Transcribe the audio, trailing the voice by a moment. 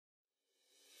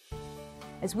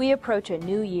As we approach a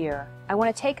new year, I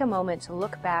want to take a moment to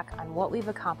look back on what we've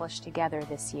accomplished together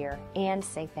this year and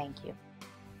say thank you.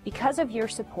 Because of your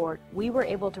support, we were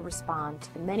able to respond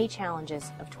to the many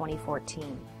challenges of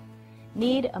 2014.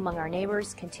 Need among our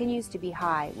neighbors continues to be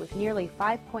high, with nearly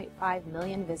 5.5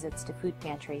 million visits to food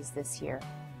pantries this year.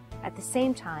 At the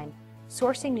same time,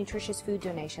 sourcing nutritious food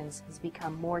donations has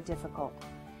become more difficult.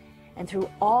 And through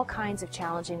all kinds of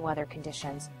challenging weather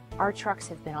conditions, our trucks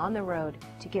have been on the road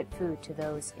to get food to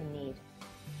those in need.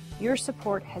 Your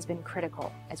support has been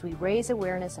critical as we raise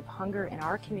awareness of hunger in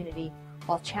our community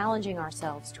while challenging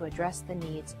ourselves to address the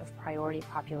needs of priority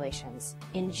populations.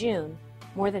 In June,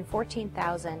 more than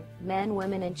 14,000 men,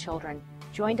 women, and children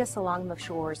joined us along the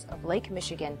shores of Lake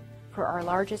Michigan for our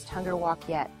largest hunger walk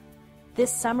yet.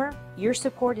 This summer, your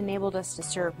support enabled us to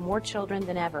serve more children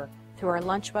than ever through our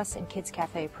Lunch Bus and Kids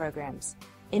Cafe programs.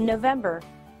 In November,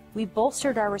 we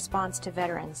bolstered our response to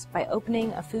veterans by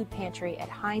opening a food pantry at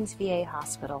Hines VA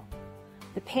Hospital.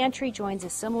 The pantry joins a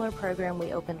similar program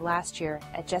we opened last year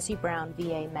at Jesse Brown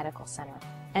VA Medical Center.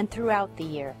 And throughout the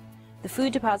year, the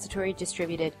Food Depository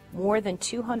distributed more than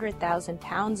 200,000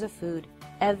 pounds of food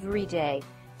every day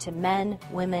to men,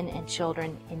 women, and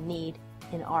children in need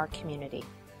in our community.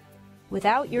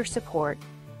 Without your support,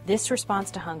 this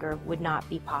response to hunger would not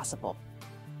be possible.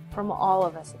 From all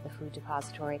of us at the Food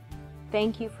Depository,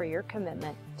 thank you for your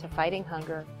commitment to fighting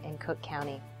hunger in Cook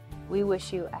County. We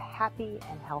wish you a happy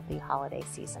and healthy holiday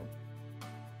season.